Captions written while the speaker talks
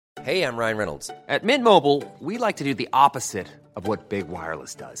Hey, I'm Ryan Reynolds. At Mint Mobile, we like to do the opposite of what Big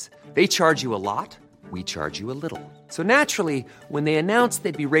Wireless does. They charge you a lot, we charge you a little. So naturally, when they announced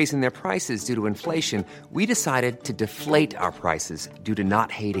they'd be raising their prices due to inflation, we decided to deflate our prices due to not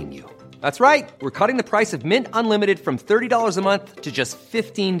hating you. That's right. We're cutting the price of Mint Unlimited from $30 a month to just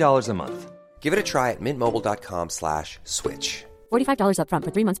 $15 a month. Give it a try at mintmobile.com/switch. $45 up front for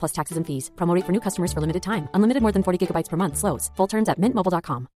 3 months plus taxes and fees. Promo rate for new customers for limited time. Unlimited more than 40 gigabytes per month. Slows full terms at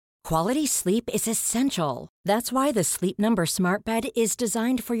mintmobile.com. Quality sleep is essential. That's why the Sleep Number Smart Bed is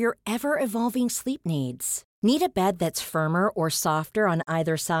designed for your ever-evolving sleep needs. Need a bed that's firmer or softer on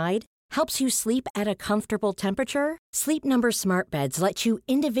either side? Helps you sleep at a comfortable temperature? Sleep Number Smart Beds let you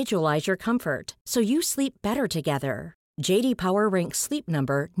individualize your comfort, so you sleep better together. J.D. Power ranks Sleep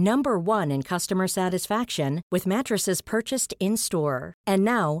Number number 1 in customer satisfaction with mattresses purchased in-store. And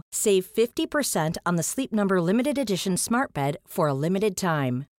now, save 50% on the Sleep Number Limited Edition Smart Bed for a limited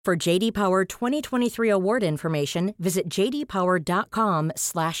time. For J.D. Power 2023 award information, visit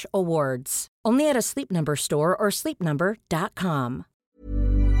jdpower.com/awards. Only at a Sleep Number store or sleepnumber.com.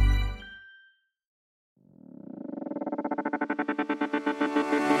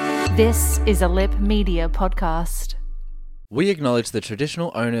 This is a Lip Media podcast. We acknowledge the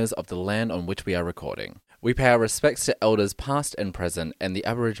traditional owners of the land on which we are recording. We pay our respects to elders past and present and the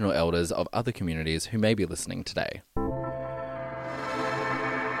Aboriginal elders of other communities who may be listening today.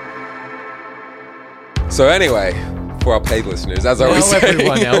 So anyway, for our paid listeners, as I was saying... Now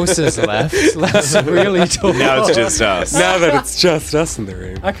everyone else has left. Let's really talk. Now it's just us. Now that it's just us in the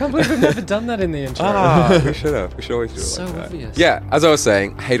room. I can't believe we've never done that in the intro. We should have. We should always do it So like that. obvious. Yeah, as I was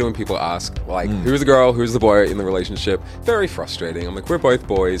saying, I hate it when people ask, like, who's the girl, who's the boy in the relationship? Very frustrating. I'm like, we're both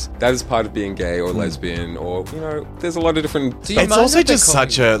boys. That is part of being gay or lesbian or, you know, there's a lot of different... It's also just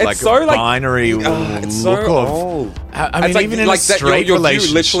such a binary it's so look of... old. I mean, it's like, even in like a that, straight your relationship...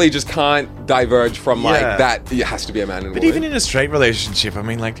 view literally just can't diverge from, like, Yeah. that it has to be a man and a But woman. even in a straight relationship, I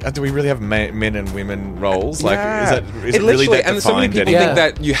mean, like, do we really have men and women roles? Like, Yeah. is it really that and so many defined people anymore?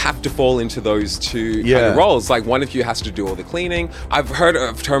 think that you have to fall into those two kind Yeah. of roles. Like, one of you has to do all the cleaning. I've heard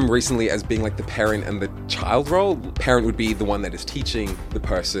of a term recently as being like the parent and the child role. Parent would be the one that is teaching the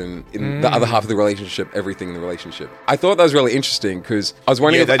person in the other half of the relationship everything in the relationship. I thought that was really interesting because I was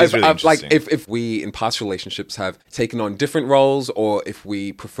wondering that is really interesting. if we in past relationships have taken on different roles or if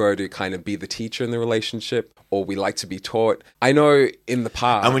we prefer to kind of be the teacher in the relationship or we like to be taught. I know in the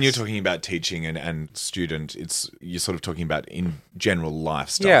past... And when you're talking about teaching and student, you're sort of talking about in general life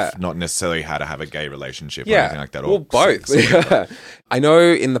stuff, Yeah. not necessarily how to have a gay relationship or anything like that. Well, both. Yeah. I know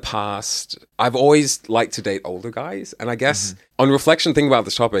in the past, I've always liked to date older guys. And I guess on reflection, thinking about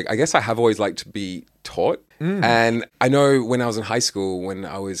this topic, I guess I have always liked to be taught. And I know when I was in high school, when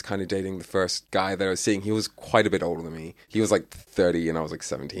I was kind of dating the first guy that I was seeing, he was quite a bit older than me. He was like 30 and I was like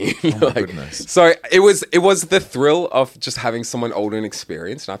 17. Oh my goodness. So it was the thrill of just having someone older and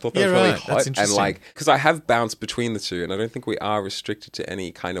experienced. And I thought that was really right. hot. That's And interesting. like, because I have bounced between the two and I don't think we are restricted to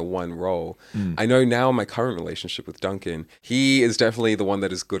any kind of one role. I know now in my current relationship with Duncan, he is definitely the one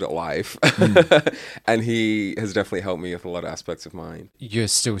that is good at life. And he has definitely helped me with a lot of aspects of mine. You're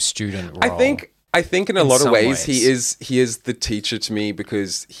still student role. I think in a In lot of some ways ways. he is the teacher to me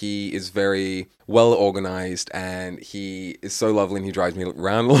because he is very well organized and he is so lovely and he drives me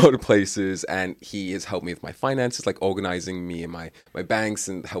around a lot of places and he has helped me with my finances, like organizing me and my banks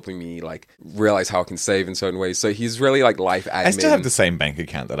and helping me like realize how I can save in certain ways. So he's really like life admin. I still have the same bank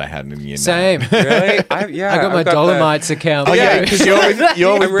account that I had in year 9. Same. Really? I got my Dolomites account. Oh yeah, because you're with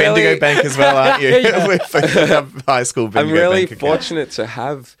I'm really- Bendigo Bank as well, aren't you? Yeah. With high school Bendigo I'm really Bank account. fortunate to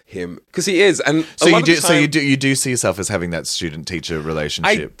have him because he is. And So a lot you of do. the So time- you do see yourself as having that student-teacher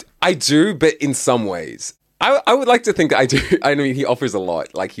relationship. I do, but in some ways. I would like to think that I do. I mean, he offers a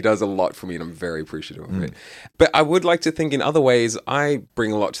lot. Like, he does a lot for me, and I'm very appreciative of it. But I would like to think in other ways, I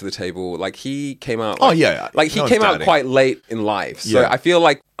bring a lot to the table. Like, he came out... Oh, yeah. Like, he No came one's out doubting. quite late in life. So Yeah. I feel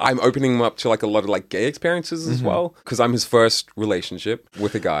like I'm opening him up to, like, a lot of, like, gay experiences as well. Because I'm his first relationship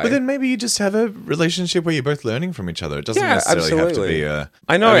with a guy. But then maybe you just have a relationship where you're both learning from each other. It doesn't Yeah, necessarily have to absolutely. be a...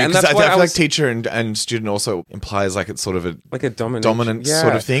 I know, and 'cause that's I why feel I like was- teacher and student also implies like it's sort of a... Like a dominant... dominant yeah.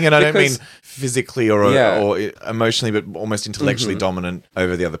 sort of thing. And I don't mean Because- physically or Yeah. or emotionally, but almost intellectually dominant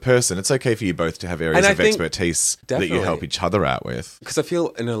over the other person. It's okay for you both to have areas And I of think- expertise that you help Definitely. each other out with. Because I feel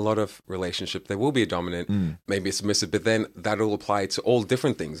in a lot of relationship there will be a dominant, maybe a submissive, but then that'll apply to all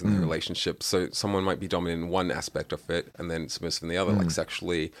different things in the relationship. So someone might be dominant in one aspect of it and then submissive in the other, like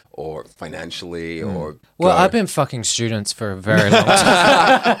sexually or financially or... Well, go. I've been fucking students for a very long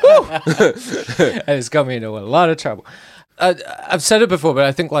time. And it's got me into a lot of trouble. I've said it before, but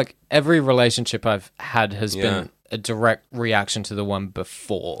I think like every relationship I've had has Yeah. been a direct reaction to the one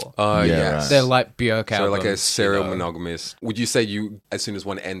before. Oh, Yeah, yes. right. They're like Björk So albums. like a serial you know. monogamist. Would you say as soon as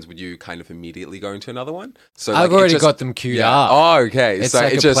one ends, would you kind of immediately go into another one? So I've like, it already just- got them queued yeah. up. Oh, okay. It's so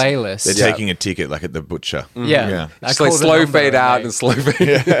like it a just, playlist. They're taking a ticket like at the butcher. Yeah. I Just call like the slow number fade out they- and slow fade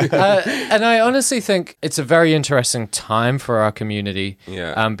in. And I honestly think it's a very interesting time for our community.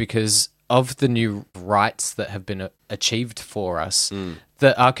 Yeah. Because of the new rights that have been achieved for us,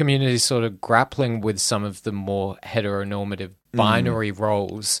 that our community is sort of grappling with some of the more heteronormative binary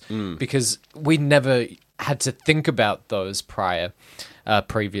roles, because we never had to think about those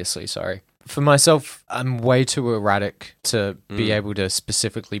previously. Sorry. For myself, I'm way too erratic to be able to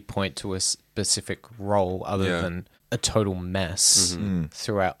specifically point to a specific role other than a total mess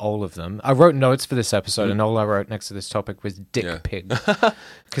throughout all of them. I wrote notes for this episode, and all I wrote next to this topic was dick pig,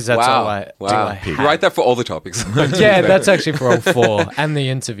 because that's all I You write that for all the topics. yeah, that's actually for all four and the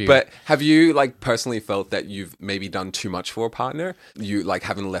interview. But have you like personally felt that you've maybe done too much for a partner? You like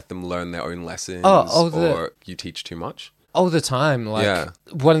haven't let them learn their own lessons, or you teach too much? all the time, like Yeah.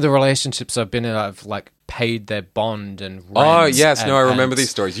 one of the relationships I've been in, I've like paid their bond and rent. Oh yes, no, I and- remember and- these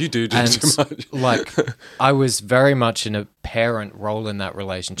stories. You do and too much. like I was very much in a parent role in that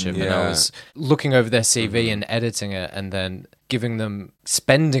relationship, and I Yeah. was looking over their CV and editing it, and then giving them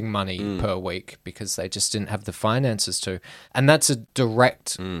spending money per week because they just didn't have the finances to. And that's a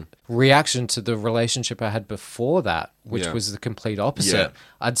direct reaction to the relationship I had before that, which Yeah. was the complete opposite. Yeah.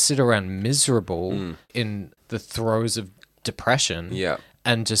 I'd sit around miserable in the throes of depression Yeah.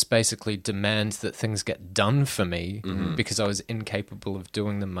 and just basically demand that things get done for me because I was incapable of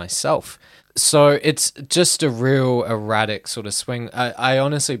doing them myself. So it's just a real erratic sort of swing. I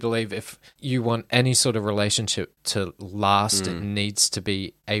honestly believe if you want any sort of relationship to last, it needs to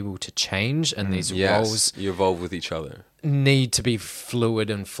be able to change, and these Yes, roles you evolve with each other. need to be fluid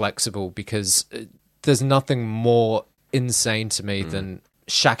and flexible, because there's nothing more insane to me than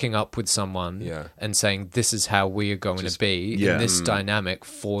shacking up with someone Yeah. and saying this is how we are going to be yeah. in this dynamic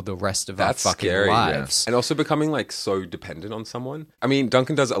for the rest of That's our fucking scary. lives. And also becoming like so dependent on someone. I mean,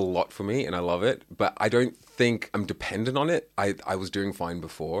 Duncan does a lot for me and I love it, but I don't think I'm dependent on it. I was doing fine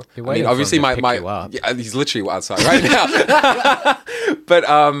before. You're I waiting mean, for obviously him to my pick you up. yeah, he's literally outside right now. But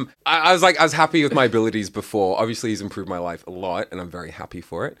I was happy with my abilities before. Obviously, he's improved my life a lot, and I'm very happy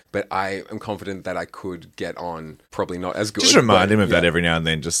for it. But I am confident that I could get on. Probably not as good. Just remind but, him of that yeah. every now and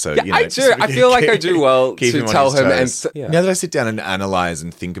then, just so Yeah, you know. I do. I feel like I do well keep to him on tell his him toes. and- yeah. Now that I sit down and analyze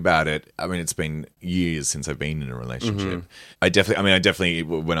and think about it, I mean, it's been years since I've been in a relationship. I definitely,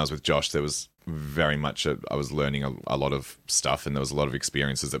 when I was with Josh, there was very much I was learning a lot of stuff, and there was a lot of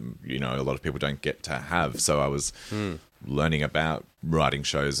experiences that a lot of people don't get to have. So I was learning about writing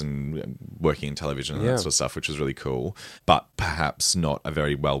shows and working in television and that sort of stuff, which was really cool, but perhaps not a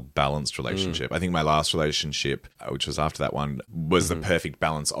very well balanced relationship. I think my last relationship, which was after that one, was the perfect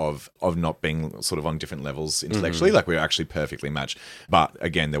balance of not being sort of on different levels intellectually. Like we were actually perfectly matched, but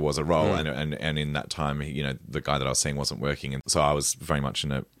again, there was a role, and in that time, the guy that I was seeing wasn't working, and so I was very much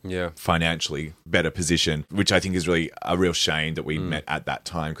in a financially better position, which I think is really a real shame that we met at that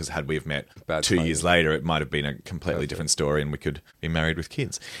time, because had we have met Bad 2 timing. years later, it might have been a completely different story, and we could be married with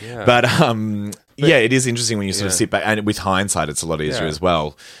kids. But yeah, it is interesting when you sort of sit back, and with hindsight, it's a lot easier as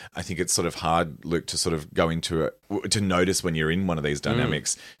well. I think it's sort of hard, Luke, to sort of go into it, to notice when you're in one of these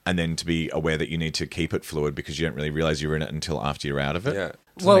dynamics, and then to be aware that you need to keep it fluid, because you don't really realize you're in it until after you're out of it. Yeah.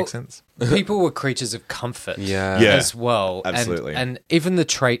 Does that make sense? People were creatures of comfort Yeah. Yeah. as well. Absolutely. And even the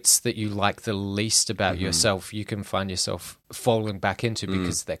traits that you like the least about yourself, you can find yourself falling back into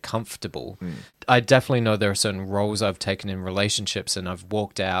because they're comfortable. I definitely know there are certain roles I've taken in relationships, and I've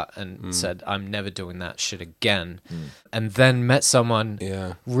walked out and said, I'm never doing that shit again. And then met someone,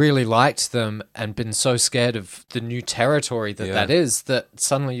 really liked them, and been so scared of the new territory that is, that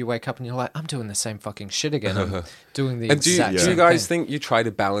suddenly you wake up and you're like, I'm doing the same fucking shit again. I'm doing the And do exact you same guys thing. think you try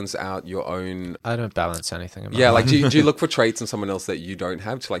to balance out your own? I don't balance anything. In my Yeah, life. like do you look for traits in someone else that you don't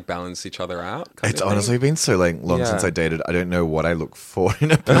have to like balance each other out? kind It's of thing? honestly been so long Yeah. since I dated. I don't know what I look for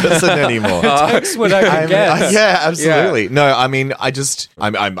in a person anymore. That's what I can guess. Yeah, absolutely. No, I mean,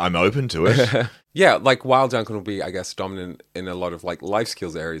 I'm open to it. Yeah, like while Duncan will be, I guess, dominant in a lot of like life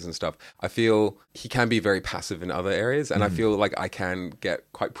skills areas and stuff, I feel he can be very passive in other areas, and I feel like I can get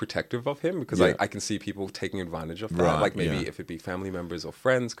quite protective of him because I can see people taking advantage of that, Right, like maybe yeah. if it be family members or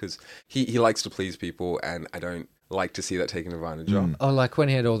friends, because he likes to please people, and I don't like to see that taken advantage of. Oh, like when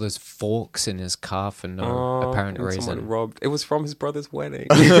he had all those forks in his car for no apparent And someone reason. robbed. It was from his brother's wedding,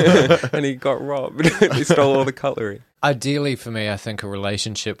 and he got robbed. He stole all the cutlery. Ideally for me, I think a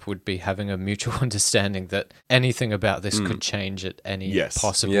relationship would be having a mutual understanding that anything about this could change at any Yes.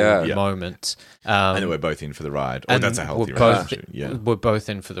 possible Yeah. moment. And that we're both in for the ride. Or And that's a healthy we're both, relationship. Yeah. We're both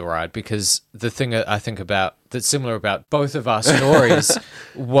in for the ride, because the thing I think about that's similar about both of our stories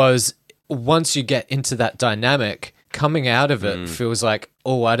was once you get into that dynamic, coming out of it feels like,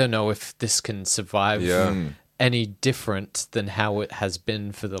 oh, I don't know if this can survive any different than how it has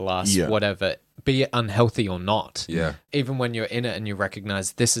been for the last whatever, be it unhealthy or not. Yeah. Even when you're in it and you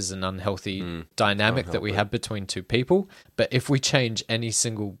recognize this is an unhealthy dynamic that we have between two people, but if we change any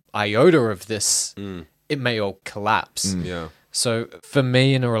single iota of this, it may all collapse. Yeah. So for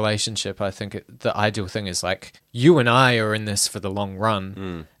me in a relationship, I think the ideal thing is like you and I are in this for the long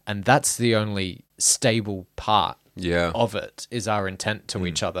run, and that's the only stable part of it is our intent to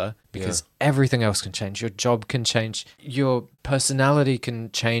each other, because everything else can change. Your job can change, your personality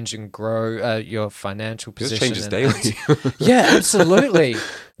can change and grow, your financial Yours position changes daily. yeah, absolutely.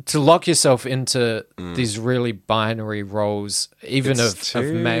 To lock yourself into these really binary roles, even It's of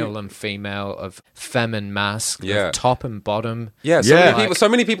too- male and female, of femme and masc, Yeah. of top and bottom. Yeah, Yeah. so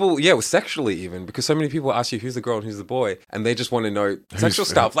many people, sexually even, because so many people ask you who's the girl and who's the boy, and they just want to know sexual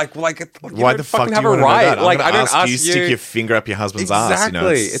stuff. Like you Why don't the fuck do have you a want to know right. that? I'm Like gonna I don't ask you stick your finger up your husband's exactly. ass. You know,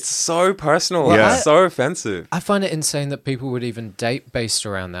 it's so personal. Yeah. It's so offensive. I find it insane that people would even date based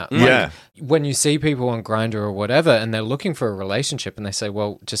around that. Yeah. When you see people on Grindr or whatever, and they're looking for a relationship, and they say,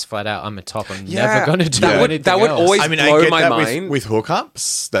 "Well, just flat out, I'm a top. I'm never going to do anything that would else." always I mean, blow I get my that mind. with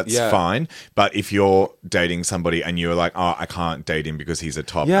hookups. That's Yeah. fine. But if you're dating somebody and you're like, oh, I can't date him because he's a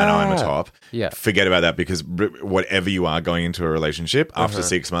top and I'm a top, Yeah. forget about that, because whatever you are going into a relationship, after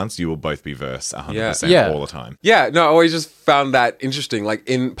 6 months, you will both be verse 100% Yeah. all the time. Yeah, no, I always just found that interesting. Like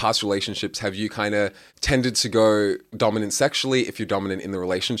in past relationships, have you kind of tended to go dominant sexually if you're dominant in the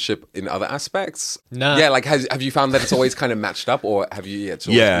relationship in other aspects? No. Yeah, like have you found that it's always kind of matched up, or have you? Yeah, it's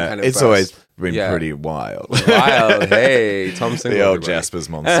always been kind of it's verse? always been Yeah. pretty wild. Wild. Hey, Tom Single. The old everybody. Jasper's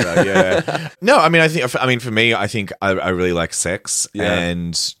monster, yeah. No, I mean, for me, I think I really like sex, Yeah.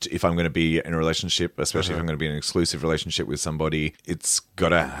 and if I'm going to be in a relationship, especially if I'm going to be in an exclusive relationship with somebody, it's got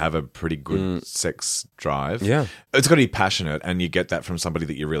to have a pretty good sex drive. Yeah. It's got to be passionate, and you get that from somebody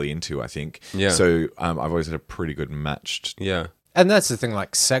that you're really into, I think. Yeah. So I've always had a pretty good matched. Yeah. And that's the thing,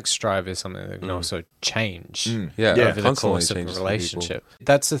 like sex drive is something that can also change Yeah. Yeah. over the Constantly course of a changes for relationship.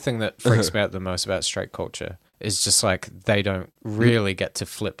 That's the thing that freaks me out the most about straight culture, is just like they don't really get to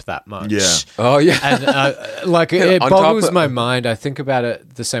flip that much. Yeah. Oh yeah. And like it On top boggles of- my mind. I think about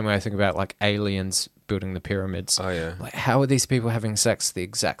it the same way I think about like aliens building the pyramids. Oh, yeah. Like how are these people having sex the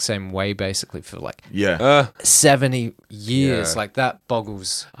exact same way basically for like Yeah. 70 years? Yeah. Like that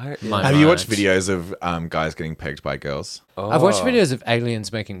boggles my mind. Have you watched videos of guys getting pegged by girls? I've watched videos of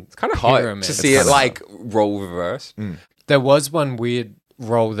aliens making Kind of hot pyramids. to see it like roll reverse. There was one weird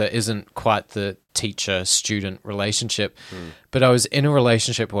role that isn't quite the teacher-student relationship, but I was in a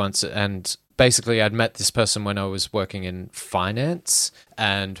relationship once, and basically I'd met this person when I was working in finance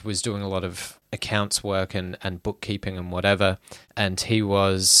and was doing a lot of accounts work and bookkeeping and whatever, and he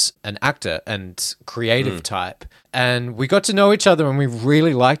was an actor and creative type, and we got to know each other and we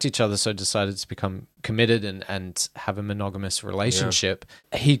really liked each other, so I decided to become committed and have a monogamous relationship.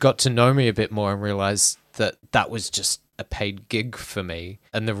 He got to know me a bit more and realized that was just a paid gig for me,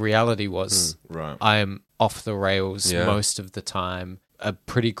 and the reality was right. I am off the rails Yeah. most of the time, a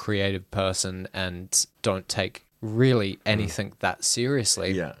pretty creative person, and don't take really anything that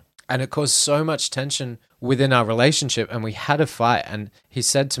seriously. Yeah. And it caused so much tension within our relationship, and we had a fight, and he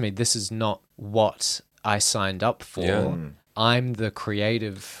said to me, "This is not what I signed up for. Yeah. I'm the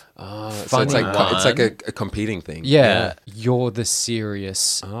creative So funny it's like one. a competing thing. Yeah, you're the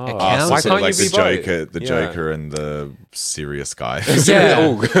serious accountant." Why So can't like you the be both? Joker, the Yeah. Joker, and the serious guy.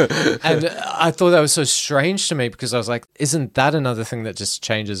 Yeah. And I thought that was so strange to me, because I was like, isn't that another thing that just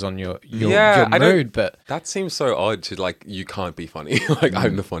changes on your Yeah, I don't- mood? But That seems so odd to like you can't be funny. Like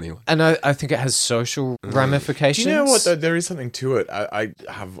I'm the funny one. and I think it has social ramifications. Do you know what? Though? There is something to it. I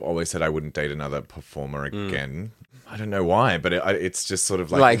have always said I wouldn't date another performer again. I don't know why, but it's just sort of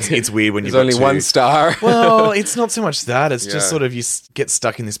like, it's weird when there's you've only got one two- star. Well, it's not so much that. It's Yeah. just sort of you get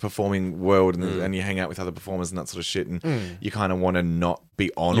stuck in this performing world, and you hang out with other performers and that sort of shit, and you kind of want to not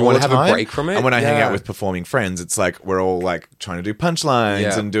be on You all wanna the have a time. break from it? And when I hang Yeah. out with performing friends, it's like we're all like trying to do punchlines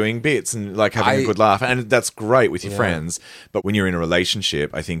Yeah. and doing bits and like having a good laugh, and that's great with your friends. But when you're in a relationship,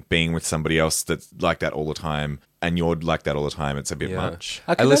 I think being with somebody else that's like that all the time, and you're like that all the time, it's a bit much.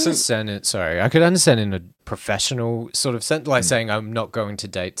 I could understand it. Sorry, I could understand in a professional sort of sense, like saying I'm not going to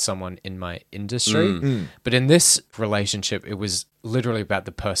date someone in my industry. But in this relationship, it was literally about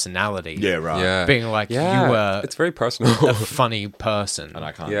the personality. Yeah, right. Yeah. Being like, Yeah, you were it's very personal. a funny person. And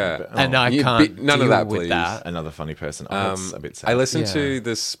I can't. Yeah. And I You- can't none of deal that, with please. that. Another funny person. Oh, that's a bit sad. I listened Yeah. to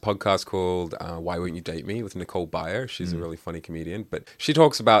this podcast called Why Won't You Date Me with Nicole Byer. She's a really funny comedian, but she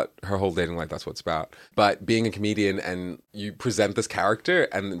talks about her whole dating life. That's what it's about. But being a comedian and you present this character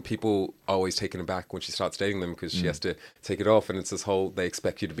and then people are always taken aback when she starts dating them because she has to take it off and it's this whole they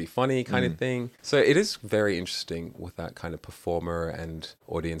expect you to be funny kind of thing. So it is very interesting with that kind of performer and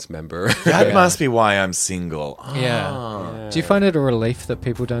audience member. That must be why I'm single. Yeah. Do you find it a relief that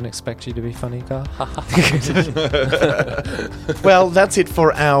people don't expect you to be funny, Carl? Well, that's it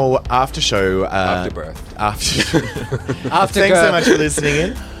for our after show. Afterbirth. Thanks so much for listening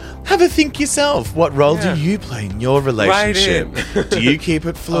in. Have a think yourself. What role do you play in your relationship? Do you keep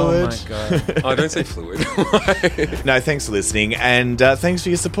it Oh fluid? my God. Oh, don't say fluid. No, thanks for listening, and thanks for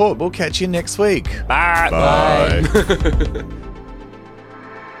your support. We'll catch you next week. Bye. Bye.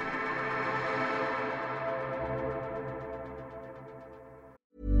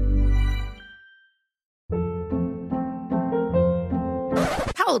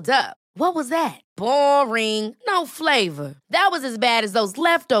 Hold up. What was that? Boring. No flavor. That was as bad as those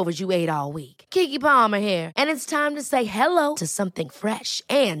leftovers you ate all week. Keke Palmer here, and it's time to say hello to something fresh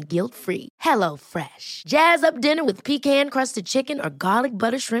and guilt-free. Hello Fresh. Jazz up dinner with pecan-crusted chicken or garlic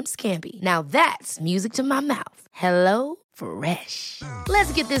butter shrimp scampi. Now that's music to my mouth. Hello Fresh.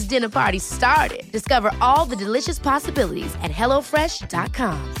 Let's get this dinner party started. Discover all the delicious possibilities at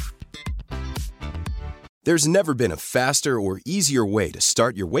hellofresh.com. There's never been a faster or easier way to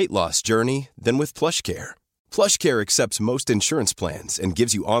start your weight loss journey than with PlushCare. PlushCare accepts most insurance plans and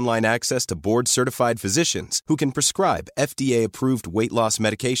gives you online access to board-certified physicians who can prescribe FDA-approved weight loss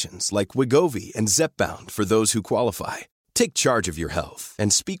medications like Wegovy and Zepbound for those who qualify. Take charge of your health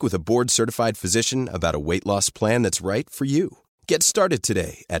and speak with a board-certified physician about a weight loss plan that's right for you. Get started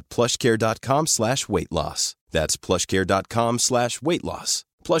today at plushcare.com/weight loss. That's plushcare.com/weight loss.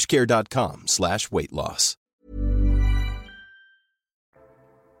 plushcare.com/weight loss.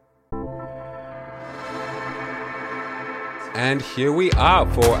 And here we are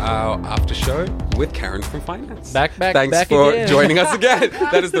for our after show with Karen from Finance. Back, Thanks for joining us again.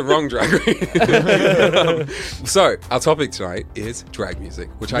 That is the wrong drag race. So, our topic tonight is drag music,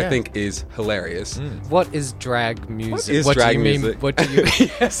 which I think is hilarious. What is drag music? Is what drag do you music? mean? What do you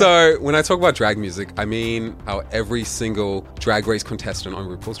mean? So, when I talk about drag music, I mean how every single drag race contestant on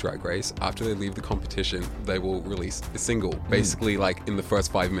RuPaul's Drag Race, after they leave the competition, they will release a single, basically like in the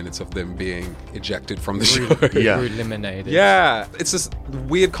first 5 minutes of them being ejected from the show. Eliminated. Yeah, it's this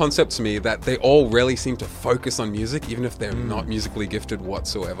weird concept to me that they all really seem to focus on music, even if they're not musically gifted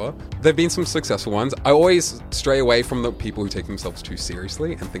whatsoever. There've been some successful ones. I always stray away from the people who take themselves too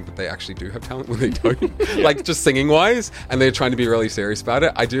seriously and think that they actually do have talent when they don't, like just singing wise, and they're trying to be really serious about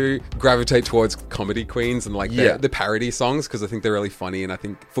it. I do gravitate towards comedy queens and like the parody songs because I think they're really funny, and I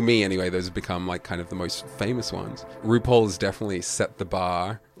think for me anyway, those have become like kind of the most famous ones. RuPaul has definitely set the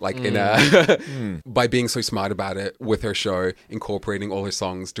bar. Like in a by being so smart about it with her show, incorporating all her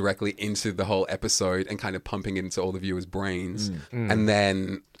songs directly into the whole episode and kind of pumping it into all the viewers' brains, and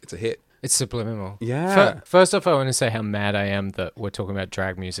then it's a hit. It's subliminal. Yeah. First off, I want to say how mad I am that we're talking about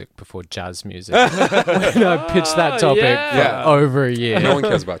drag music before jazz music. When I pitched that topic for over a year. No one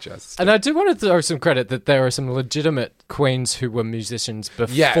cares about jazz. And I do want to throw some credit that there are some legitimate queens who were musicians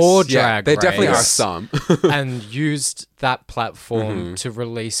before Drag there Race. definitely are some. And used that platform to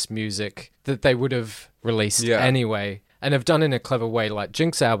release music that they would have released anyway. And have done in a clever way. Like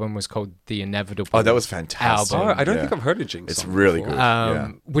Jinx's album was called The Inevitable. Oh, that was fantastic. Oh, I don't think I've heard of Jinx. It's song really before.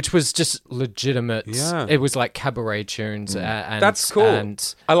 good. Which was just legitimate. Yeah. It was like cabaret tunes. And, That's cool.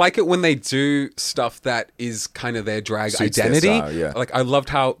 And I like it when they do stuff that is kind of their drag Suits their identity. style, yeah. Like I loved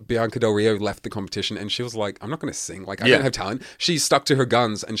how Bianca Del Rio left the competition and she was like, I'm not going to sing. Like I don't have talent. She stuck to her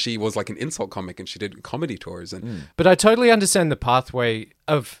guns and she was like an insult comic and she did comedy tours. And But I totally understand the pathway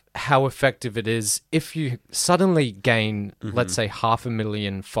of how effective it is if you suddenly gain, let's say,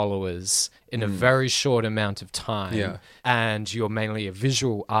 500,000 followers in a very short amount of time, and you're mainly a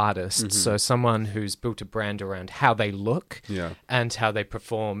visual artist, so someone who's built a brand around how they look and how they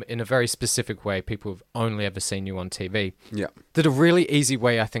perform in a very specific way. People have only ever seen you on TV. Yeah. That a really easy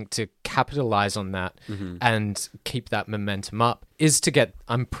way, I think, to capitalize on that and keep that momentum up is to get,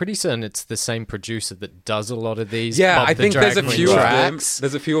 I'm pretty certain it's the same producer that does a lot of these. Yeah, Bob I the think Drag there's a Queen few of them. tracks.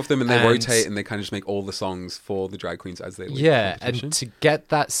 There's a few of them, and they And- rotate, and they kind of just make all the songs for the drag queens as they leave. Yeah, the competition. and to get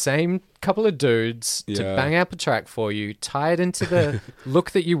that same couple of dudes to Yeah. bang up a track for you, tie it into the look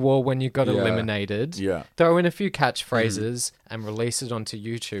that you wore when you got Yeah. eliminated, Yeah. throw in a few catchphrases, and release it onto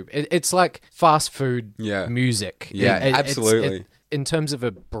YouTube. It's like fast food Yeah. music. Yeah, It's- absolutely. in terms of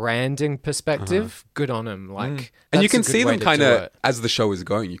a branding perspective, good on them. Like, And you that's a can good see way them to kind do of, it. as the show is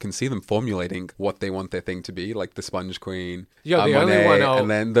going, you can see them formulating what they want their thing to be, like the Sponge Queen, Yeah, the only Monet, one I'll- and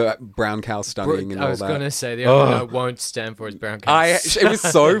then the Brown Cow Stunning and I all was that. going to say the only one I won't stand for is brown cats. It was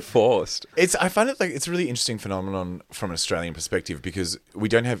so forced. I find it like it's a really interesting phenomenon from an Australian perspective because we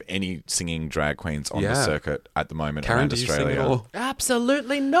don't have any singing drag queens on the Yeah. circuit at the moment Karen, around do you Australia. sing at all?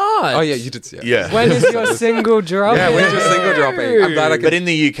 Absolutely not. Oh, yeah, you did see it. Yeah. When is your single dropping? Yeah, when's your single dropping? I'm glad I could... But in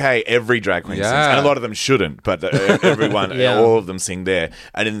the UK, every drag queen sings, Yeah. and a lot of them shouldn't, but everyone, Yeah. all of them sing there.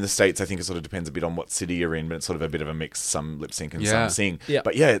 And in the States, I think it sort of depends a bit on what city you're in, but it's sort of a bit of a mix. Some lip sync and Yeah. some sing. Yeah.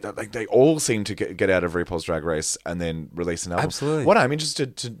 But yeah, like they all seem to get out of RuPaul's Drag Race and then release an album. Absolutely. What I'm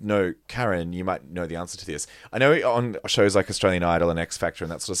interested to know, Karen, you might know the answer to this. I know on shows like Australian Idol and X Factor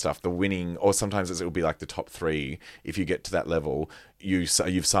and that sort of stuff, the winning, or sometimes it will be like the top 3, if you get to that level, you've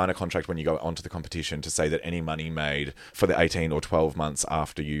signed a contract when you go onto the competition to say that any money made for the 18 or 12 months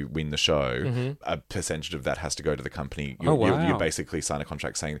after you win the show, a percentage of that has to go to the company. You, Oh, wow. you basically sign a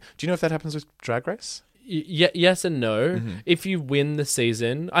contract saying, do you know if that happens with Drag Race? Yes and no. If you win the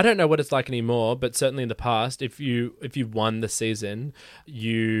season, I don't know what it's like anymore, but certainly in the past, if you won the season,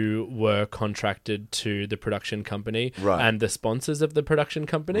 you were contracted to the production company Right. and the sponsors of the production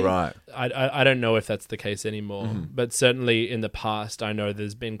company. Right. I don't know if that's the case anymore, but certainly in the past, I know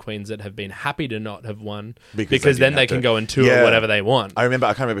there's been queens that have been happy to not have won because they then didn't they have can to- go and tour Yeah. whatever they want. I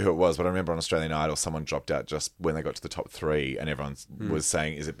can't remember who it was, but I remember on Australian Idol, someone dropped out just when they got to the top 3, and everyone was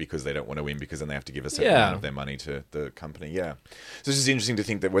saying, is it because they don't want to win because then they have to give a certain Yeah. amount of their money to the company? Yeah. So it's just interesting to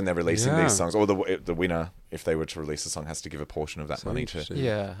think that when they're releasing Yeah. these songs, or the winner, if they were to release a song, has to give a portion of that money to... interesting.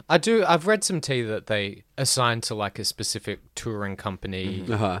 Yeah, I've read some tea that they assign to like a specific touring company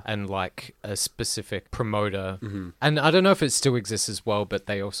and like a specific promoter. And I don't know if it still exists as well, but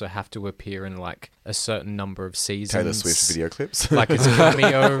they also have to appear in like a certain number of seasons. Taylor Swift video clips. Like it's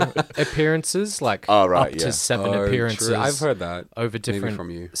cameo appearances, like Oh, right, up yeah. to 7 Oh, appearances. true. I've heard that. over Maybe different from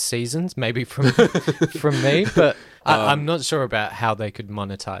you. seasons, maybe from from me, but I'm not sure about how they could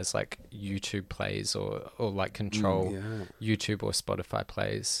monetize like YouTube plays or like control YouTube or Spotify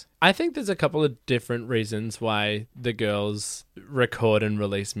plays. I think there's a couple of different reasons why the girls record and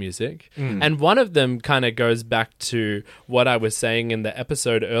release music. And one of them kind of goes back to what I was saying in the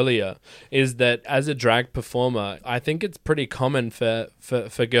episode earlier, is that as a drag performer, I think it's pretty common for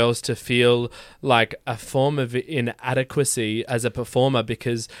girls to feel like a form of inadequacy as a performer,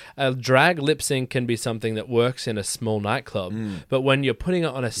 because a drag lip sync can be something that works in a small nightclub. But when you're putting it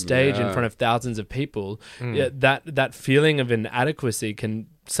on a stage in front of thousands of people, that feeling of inadequacy can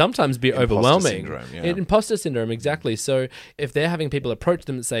sometimes be Imposter overwhelming. syndrome, yeah. Imposter syndrome, exactly. So if they're having people approach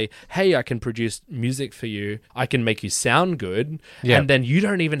them and say, hey, I can produce music for you, I can make you sound good, and then you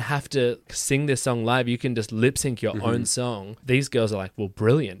don't even have to sing this song live, you can just lip sync your own song. These girls are like, well,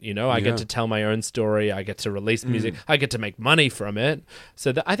 brilliant, I get to tell my own story, I get to release music, I get to make money from it.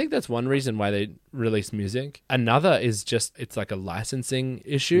 So I think that's one reason why they release music. Another is just, it's like a licensing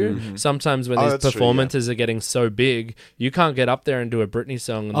issue. Sometimes when these that's true, yeah. performances are getting so big, you can't get up there and do a Britney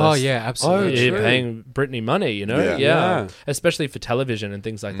song unless Oh yeah, absolutely. you're paying Britney money, Yeah. Yeah. Especially for television and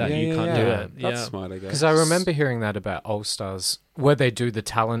things like that. You can't do it. That's smart, I guess. Because I remember hearing that about All Stars, where they do the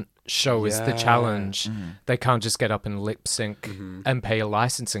talent show is the challenge. They can't just get up and lip sync and pay a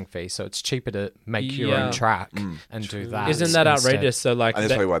licensing fee, so it's cheaper to make your Yeah. own track and do that. Isn't that instead. outrageous? So like, And that's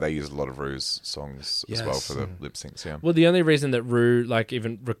that- probably why they use a lot of Rue's songs as well Yes. for the lip syncs, yeah. well, the only reason that Rue like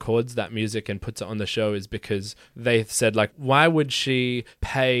even records that music and puts it on the show is because they said like, why would she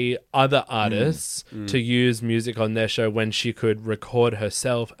pay other artists to use music on their show when she could record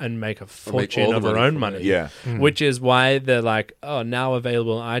herself and make a fortune all the of her money own from money? it. Yeah. Which is why they're like, oh, now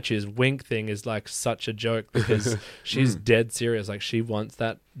available on iTunes. Wink thing is like such a joke because she's dead serious. Like she wants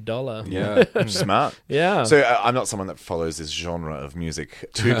that dollar. Yeah. Smart. Yeah. So I'm not someone that follows this genre of music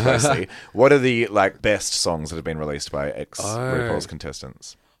too closely. What are the best songs that have been released by RuPaul's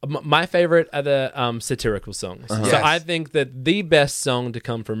contestants? My favorite are the satirical songs. So Yes. I think that the best song to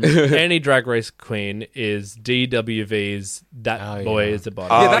come from any Drag Race queen is DWV's "That Boy Is a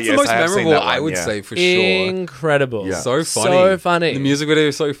Bottom." Yeah, that's the yes, most I have seen memorable, that one, I would yeah. say, for sure. Incredible. Yeah. So funny. So funny. The music video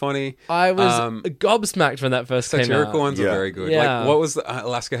is so funny. I was gobsmacked when that first came out. Satirical ones are Yeah. very good. Yeah. Like, what was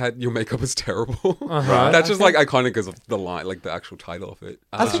Alaska had? Your makeup is terrible. Right. That's just like iconic because of the line, like the actual title of it.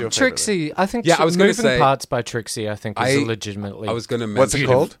 I think your Trixie. I think Yeah, I was gonna Moving say- Parts by Trixie. I think is I- legitimately. I was going to mention. What's it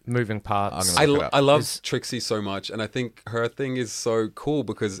called? Moving Parts. I'm gonna look it up. I love Trixie so much, and I think her thing is so cool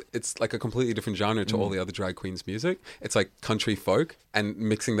because it's like a completely different genre to all the other drag queens' music. It's like country folk, and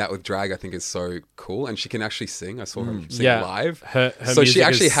mixing that with drag, I think, is so cool. And she can actually sing. I saw her sing Yeah. live. Her so she music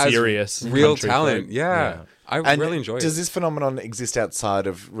actually is has serious real country talent. folk. Yeah. I And really enjoy does it. this phenomenon exist outside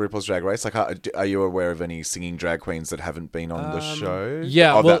of RuPaul's Drag Race? Like, are you aware of any singing drag queens that haven't been on the show?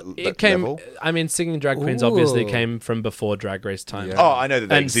 Yeah, Of well, that it came. level? I mean, singing drag queens obviously Ooh. came from before Drag Race time. Yeah. Oh, I know that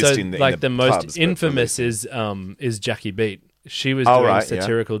they and exist so, in the like the most clubs, but infamous is Jackie Beat. She was Oh, doing right, yeah.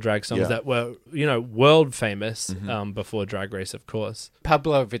 satirical drag songs Yeah. that were, world famous before Drag Race, of course.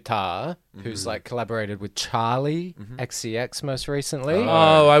 Pablo Vittar, who's like collaborated with Charlie XCX most recently.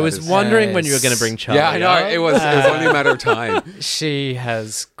 Oh, I that was is- wondering when you were Yes. going to bring Charlie. Yeah, I know. up. It was only a matter of time. She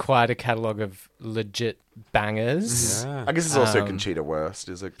has quite a catalogue of legit bangers. Yeah. I guess it's also Conchita Wurst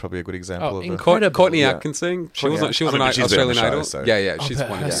is probably a good example of incredible. Courtney Yeah. Atkinson. She Courtney was on but she's been on the Australian show, Idol. so- Yeah, Oh, she's but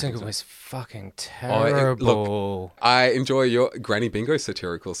one her of single the. was fucking Oh, terrible. I enjoy your Granny Bingo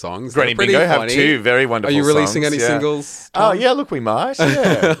satirical songs. Granny They're pretty Bingo have funny. two very Are wonderful you releasing songs, any yeah. singles? Oh, Tom? yeah, look, we might.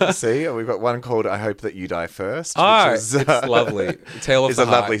 Yeah. Let's see. We've got one called I Hope That You Die First. Ah, which is, it's lovely. Tale of It's the a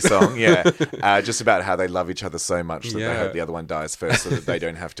lovely Heart. song, yeah. Just about how they love each other so much that they Yeah. hope the other one dies first so that they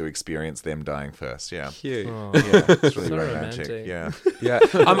don't have to experience them dying first. Yeah. Cute. Yeah, it's really So romantic. romantic. Yeah. Yeah.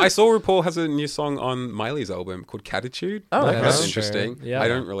 I saw RuPaul has a new song on Miley's album called Catitude. Oh, That's okay. interesting. Yeah. I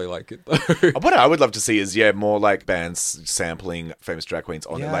don't really like it though. What I would love to see is, more like bands sampling famous drag queens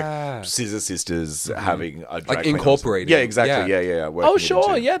on it, Yeah. like Scissor Sisters having a drag Like queen on- incorporating. Yeah, exactly. Yeah. Yeah. working Oh, it sure.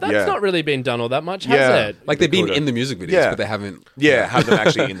 into- Yeah, that's not really been done all that much, has Yeah. it? Like they've been Coulda. in the music videos, Yeah. but they haven't. Yeah, have them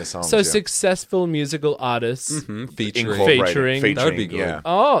actually in the songs. So yeah. successful musical artists. Featuring. Incorporating, Featuring. That would be good. Yeah.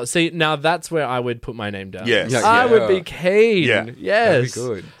 Oh, see, now that's where I would put my name down. Yes. Yeah, I would be yeah. keen. Yeah. Yes.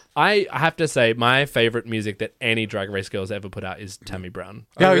 That'd be good. I have to say, my favorite music that any Drag Race girls ever put out is Tammy Brown.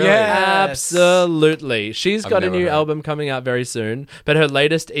 Oh, really? yeah. Absolutely. She's got a never new heard. album coming out very soon, but her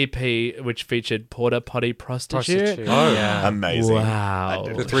latest EP, which featured Porta Potty Prostitute. Oh. yeah. Amazing. Wow.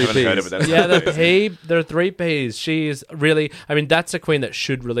 I The three haven't heard Ps. of it. That's Yeah, the amazing. P, there are 3 Ps. She's really, I mean, that's a queen that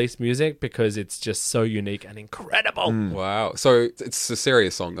should release music because it's just so unique and incredible. Wow. So it's a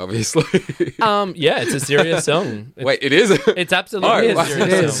serious song, obviously. Yeah, it's a serious song. Wait, it is. It's absolutely Oh, a wow.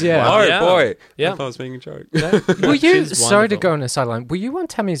 serious It is, song. yeah. Oh Yeah. boy. Yeah. I thought I was making a joke. Were you She's sorry to wonderful. go on a sideline? Were you on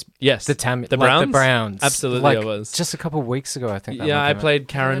Tammy's? Yes. The Tammy, The like Browns? the Browns. Absolutely, like, I was. just a couple of weeks ago. I think. That Yeah, one I came out. played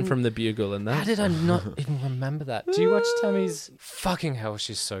Karen from the Bugle in How that. did I not even remember that? Do you watch Tammy's? Fucking hell,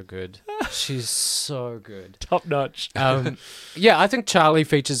 she's so good. She's so good. Top notch. Yeah, I think Charlie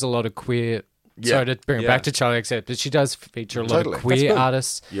features a lot of queer. Yeah. Sorry to bring it Yeah. back to Charlie, except but she does feature a lot Totally. of That's queer good.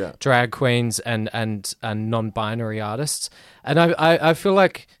 artists, Yeah. drag queens, and non-binary artists. And I feel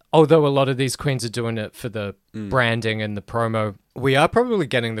like although a lot of these queens are doing it for the branding and the promo, we are probably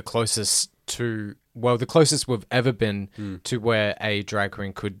getting the closest to. Well, the closest we've ever been to where a drag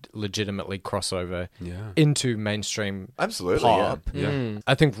queen could legitimately cross over into mainstream Absolutely. pop. Yeah.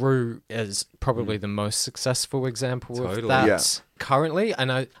 I think Rue is probably the most successful example of Totally. that Yeah. currently.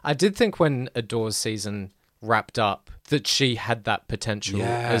 And I did think when Adore's season wrapped up that she had that potential Yeah.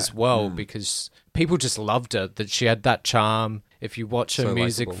 as well because people just loved her, that she had that charm. If you watch her So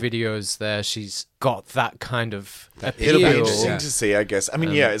music likable. videos there, she's got that kind of It'll be appeal. interesting Yeah. to see, I guess. I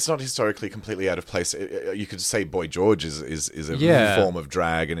mean, it's not historically completely out of place. You could say Boy George is a Yeah. form of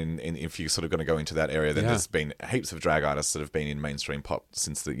drag, and if you're sort of going to go into that area, then Yeah. there's been heaps of drag artists that have been in mainstream pop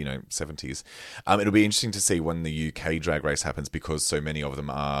since the 70s. It'll be interesting to see when the UK Drag Race happens because so many of them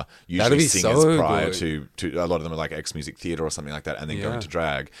are That'd usually be singers so prior good. to a lot of them are like ex-music theatre or something like that, and then go Yeah. into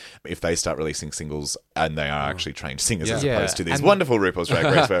drag. If they start releasing singles and they are actually trained singers as Yeah. opposed to these And- wonderful RuPaul's Drag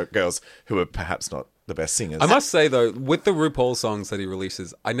Race girls who are perhaps not the best singers. I must say though, with the RuPaul songs that he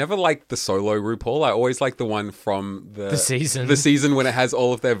releases, I never like the solo RuPaul. I always like the one from the season. the season when it has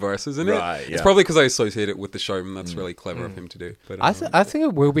all of their verses in it. Right, It's yeah. probably because I associate it with the show, and that's really clever of him to do. But I think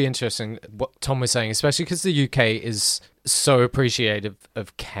it will be interesting what Tom was saying, especially because the UK is so appreciative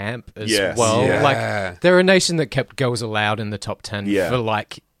of camp as Yes, well. yeah. Like they're a nation that kept Girls Aloud in the top 10 Yeah. for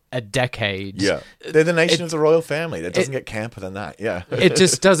like a decade. Yeah. They're the nation of the royal family. That doesn't get camper than that. Yeah. It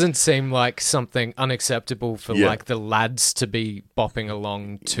just doesn't seem like something unacceptable for Yeah. like the lads to be bopping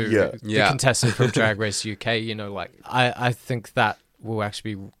along to Yeah. the contestant from Drag Race UK. You know, like I think that will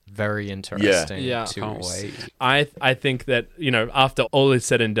actually be very interesting Yeah. to Can't see. I think that, after all is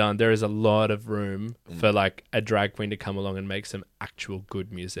said and done, there is a lot of room for like a drag queen to come along and make some actual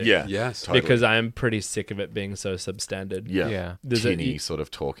good music. Yeah. Yes. Totally. Because I am pretty sick of it being so substandard. Yeah. Yeah. There's a- Tinny sort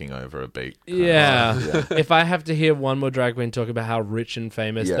of talking over a beat. Yeah. If I have to hear one more drag queen talk about how rich and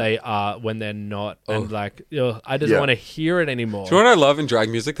famous Yeah. they are when they're not, and like, I just Yeah. want to hear it anymore. Do you know what I love in drag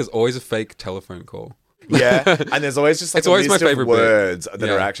music? There's always a fake telephone call. Yeah. And there's always just like It's always my list of favorite bit. words that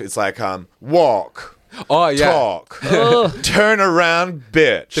are Yeah. actually, it's like, walk, Oh, yeah. talk, turn around,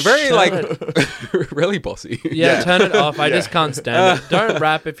 bitch. They're very, like, really bossy. Yeah, turn it off. I just can't stand it. Don't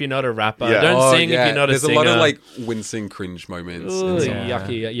rap if you're not a rapper. Yeah. Don't sing if you're not a There's singer. a lot of, like, wincing cringe moments. Ooh, in some-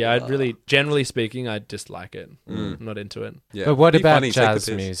 yucky. Yeah, I'd really, generally speaking, I dislike it. I'm not into it. Yeah. But what Be about funny, take the jazz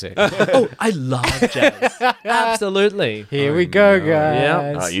piss. music? Oh, I love jazz. Absolutely. Here we go, guys. Yeah.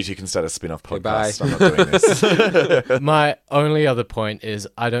 All right, you two can start a spin-off Okay, podcast. bye. I'm not doing this. My only other point is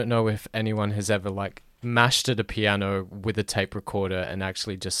I don't know if anyone has ever like mashed at a piano with a tape recorder and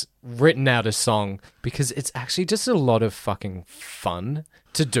actually just written out a song, because it's actually just a lot of fucking fun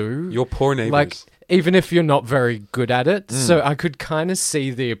to do. Your poor neighbors. Like, even if you're not very good at it. So I could kind of see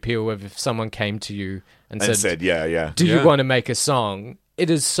the appeal of if someone came to you and, And said, yeah. do Yeah. you want to make a song? It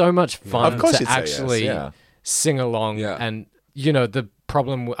is so much fun Of course to you'd say yes, actually yeah. sing along. Yeah. And, the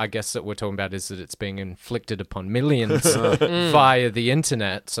problem, I guess, that we're talking about is that it's being inflicted upon millions via the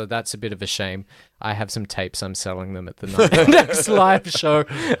internet. So that's a bit of a shame. I have some tapes. I'm selling them at the next live show.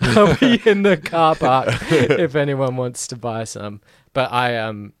 I'll be in the car park if anyone wants to buy some. But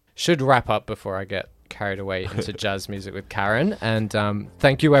I should wrap up before I get carried away into jazz music with Karen. And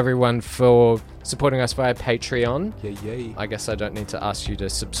thank you, everyone, for supporting us via Patreon. Yay. I guess I don't need to ask you to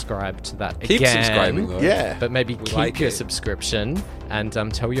subscribe to that Keep again. subscribing, though. Yeah. But maybe keep like your it. subscription and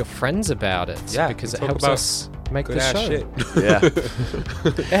tell your friends about it. Yeah, because it talk helps about us make the Good ass show. shit. Yeah.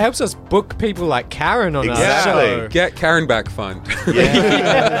 It helps us book people like Karen on Exactly. our show. Get Karen back fund.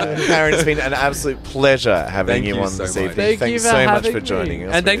 Yeah. Karen, it's been an absolute pleasure having Thank you you on so this much. evening. Thank Thanks you for so much having for me. joining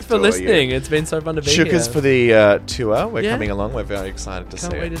us. And We thanks for adore you. listening. It's been so fun to be Shookers here. for the tour. We're Yeah. coming along. We're very excited to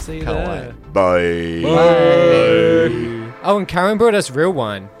Can't see wait it. to see you Can't there. wait. Bye. Oh, and Karen brought us real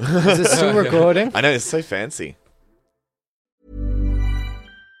wine. Is it still recording? I know, it's so fancy.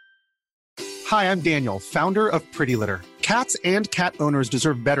 Hi, I'm Daniel, founder of Pretty Litter. Cats and cat owners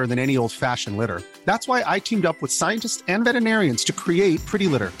deserve better than any old-fashioned litter. That's why I teamed up with scientists and veterinarians to create Pretty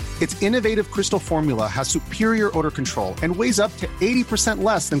Litter. Its innovative crystal formula has superior odor control and weighs up to 80%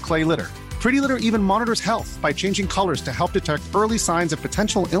 less than clay litter. Pretty Litter even monitors health by changing colors to help detect early signs of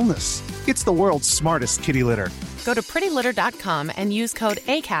potential illness. It's the world's smartest kitty litter. Go to prettylitter.com and use code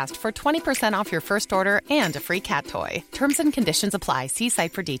ACAST for 20% off your first order and a free cat toy. Terms and conditions apply. See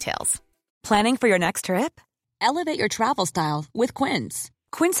site for details. Planning for your next trip? Elevate your travel style with Quince.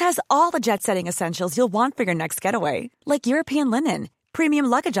 Quince has all the jet-setting essentials you'll want for your next getaway, like European linen, premium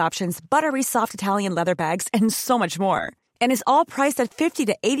luggage options, buttery soft Italian leather bags, and so much more. And is all priced at 50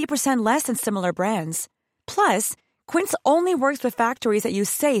 to 80% less than similar brands. Plus, Quince only works with factories that use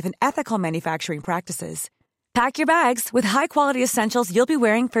safe and ethical manufacturing practices. Pack your bags with high-quality essentials you'll be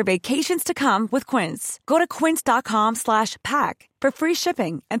wearing for vacations to come with Quince. Go to quince.com/pack for free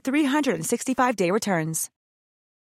shipping and 365-day returns.